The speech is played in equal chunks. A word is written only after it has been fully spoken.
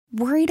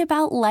Worried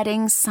about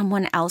letting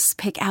someone else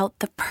pick out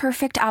the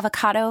perfect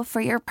avocado for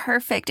your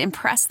perfect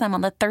impress them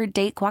on the third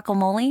date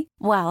guacamole?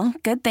 Well,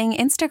 good thing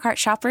Instacart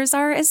shoppers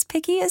are as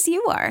picky as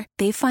you are.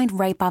 They find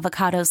ripe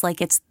avocados like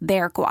it's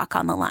their guac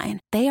on the line.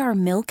 They are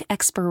milk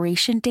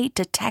expiration date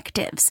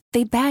detectives.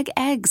 They bag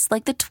eggs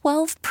like the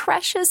 12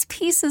 precious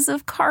pieces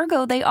of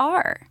cargo they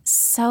are.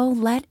 So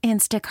let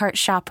Instacart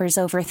shoppers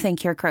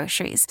overthink your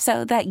groceries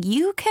so that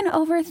you can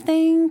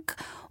overthink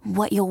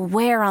what you'll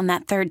wear on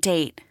that third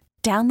date.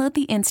 Download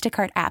the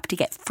Instacart app to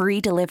get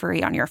free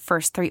delivery on your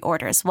first 3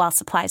 orders while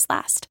supplies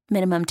last.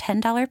 Minimum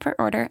 $10 per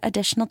order.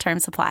 Additional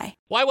terms apply.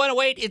 Why want to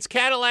wait? It's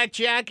Cadillac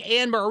Jack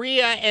and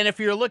Maria. And if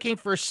you're looking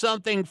for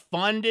something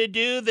fun to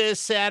do this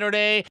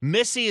Saturday,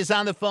 Missy is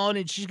on the phone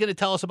and she's going to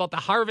tell us about the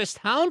Harvest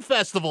Hound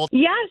Festival.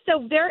 Yeah,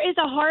 so there is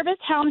a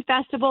Harvest Hound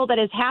Festival that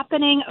is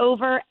happening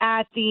over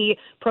at the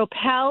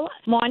Propel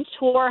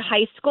Montour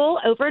High School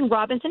over in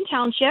Robinson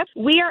Township.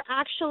 We are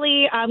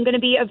actually going to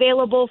be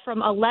available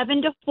from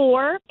 11 to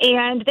 4.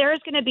 And there's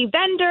going to be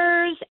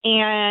vendors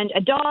and a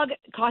dog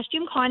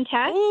costume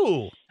contest.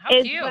 Ooh.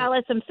 As well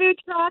as some food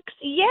trucks.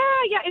 Yeah,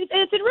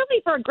 it's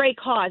really for a great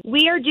cause.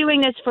 We are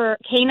doing this for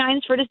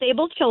Canines for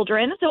Disabled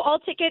Children. So all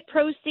ticket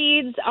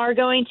proceeds are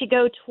going to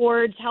go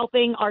towards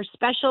helping our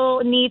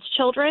special needs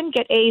children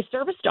get a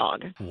service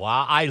dog.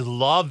 Wow, I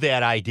love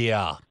that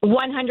idea.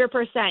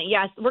 100%,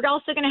 yes. We're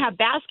also going to have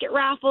basket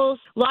raffles,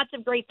 lots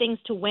of great things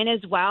to win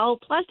as well.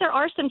 Plus, there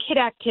are some kid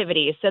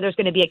activities. So there's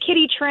going to be a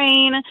kiddie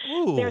train.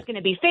 Ooh. There's going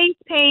to be face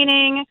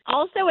painting.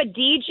 Also a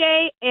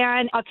DJ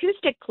and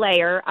acoustic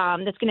player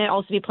that's going to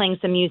also be playing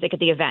some music at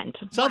the event.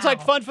 Sounds like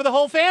fun for the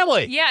whole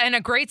family. Yeah, and a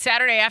great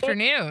Saturday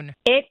afternoon.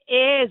 It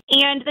is.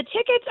 And the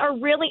tickets are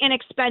really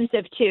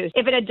inexpensive, too.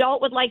 If an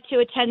adult would like to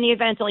attend the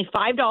event, it's only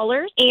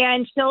 $5,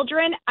 and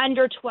children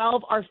under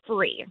 12 are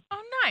free.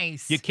 Oh,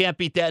 nice. You can't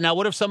beat that. Now,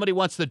 what if somebody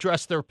wants to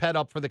dress their pet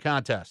up for the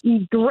contest?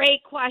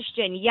 Great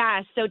question.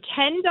 Yes. So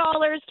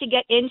 $10 to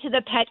get into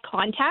the pet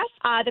contest.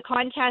 The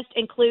contest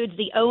includes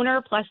the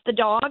owner plus the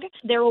dog.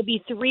 There will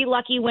be 3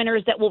 lucky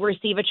winners that will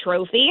receive a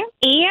trophy,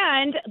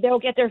 and they'll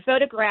get their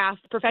photograph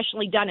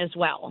professionally done as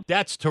well.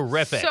 That's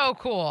terrific. So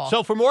cool.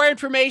 So for more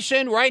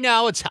information, right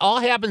now, it's all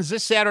happens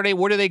this Saturday.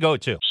 Where do they go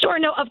to? Sure.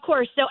 No, of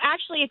course. So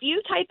actually, if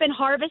you type in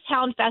Harvest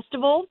Hound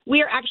Festival,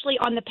 we are actually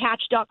on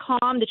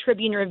thepatch.com, the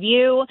Tribune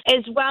Review,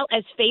 as well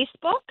as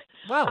Facebook.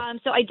 Wow.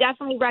 So I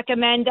definitely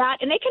recommend that.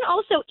 And they can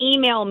also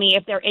email me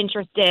if they're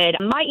interested.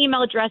 My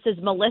email address is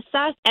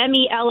Melissa,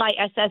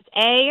 MELISSA,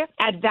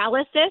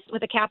 @Valasys,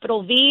 with a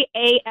capital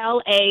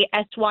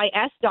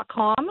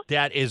VALASYS.com.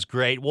 That is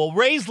great. We'll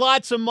raise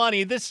lots of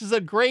money. This is a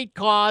great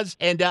cause,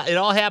 and it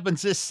all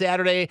happens this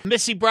Saturday.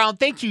 Missy Brown,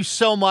 thank you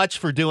so much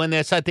for doing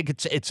this. I think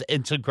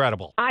it's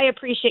incredible. I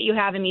appreciate you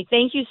having me.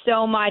 Thank you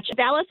so much.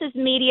 Valasys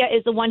Media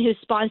is the one who's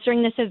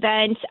sponsoring this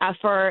event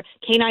for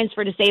Canines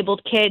for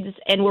Disabled Kids,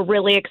 and we're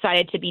really excited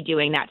to be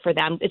doing that for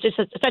them. It's just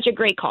such a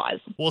great cause.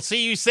 We'll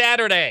see you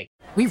Saturday.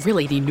 We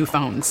really need new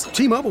phones.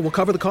 T-Mobile will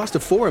cover the cost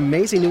of 4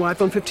 amazing new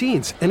iPhone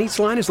 15s, and each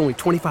line is only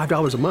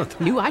 $25 a month.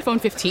 New iPhone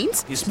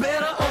 15s? It's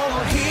better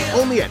over here.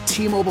 Only at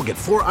T-Mobile, get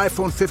 4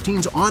 iPhone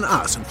 15s on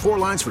us and 4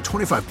 lines for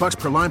 $25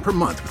 per line per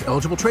month with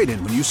eligible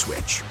trade-in when you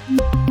switch.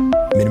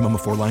 Minimum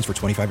of 4 lines for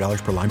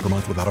 $25 per line per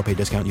month with autopay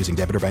discount using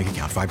debit or bank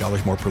account.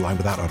 $5 more per line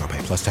without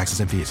autopay, plus taxes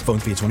and fees. Phone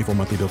fee at 24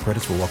 monthly bill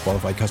credits for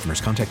well-qualified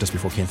customers. Contact us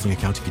before canceling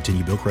account to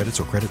continue bill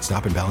credits or credit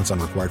stop and balance on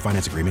required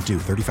finance agreement due.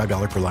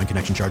 $35 per line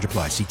connection charge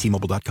applies. See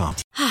T-Mobile.com.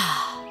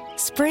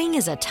 Spring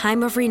is a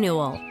time of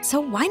renewal, so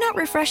why not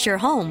refresh your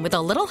home with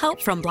a little help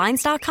from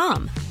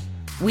Blinds.com?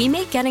 We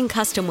make getting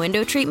custom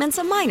window treatments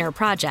a minor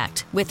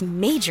project with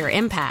major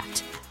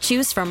impact.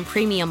 Choose from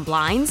premium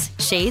blinds,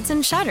 shades,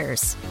 and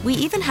shutters. We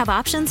even have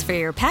options for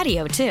your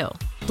patio, too.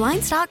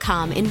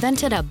 Blinds.com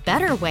invented a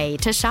better way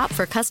to shop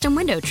for custom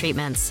window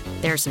treatments.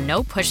 There's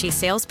no pushy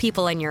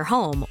salespeople in your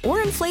home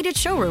or inflated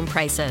showroom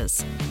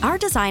prices. Our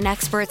design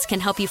experts can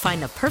help you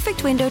find the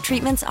perfect window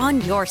treatments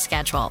on your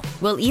schedule.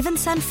 We'll even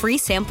send free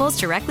samples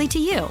directly to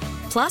you.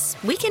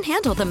 Plus, we can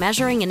handle the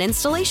measuring and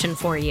installation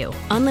for you.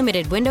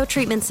 Unlimited window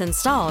treatments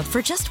installed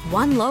for just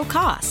one low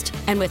cost.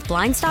 And with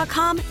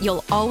Blinds.com,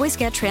 you'll always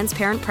get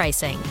transparent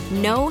pricing.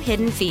 No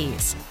hidden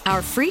fees.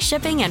 Our free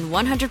shipping and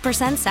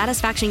 100%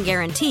 satisfaction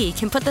guarantee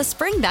can put the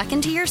spring back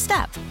into your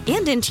step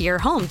and into your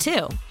home,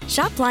 too.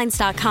 Shop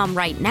Blinds.com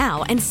right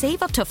now and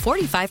save up to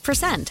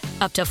 45%.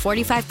 Up to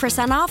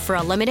 45% off for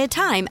a limited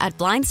time at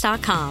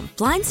Blinds.com.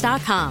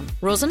 Blinds.com.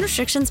 Rules and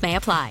restrictions may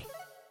apply.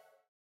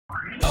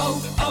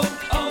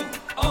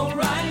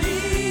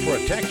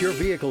 Protect your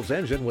vehicle's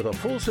engine with a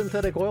full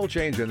synthetic oil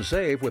change and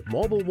save with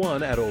Mobil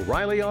 1 at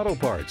O'Reilly Auto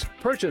Parts.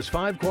 Purchase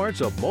 5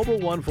 quarts of Mobil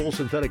 1 full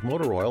synthetic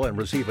motor oil and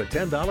receive a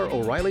 $10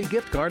 O'Reilly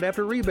gift card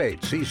after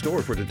rebate. See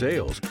store for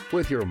details.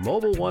 With your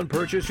Mobil 1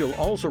 purchase, you'll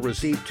also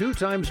receive 2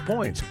 times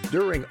points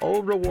during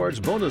O Rewards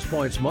Bonus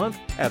Points Month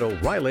at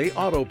O'Reilly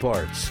Auto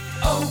Parts.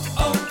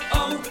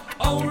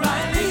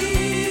 O'Reilly.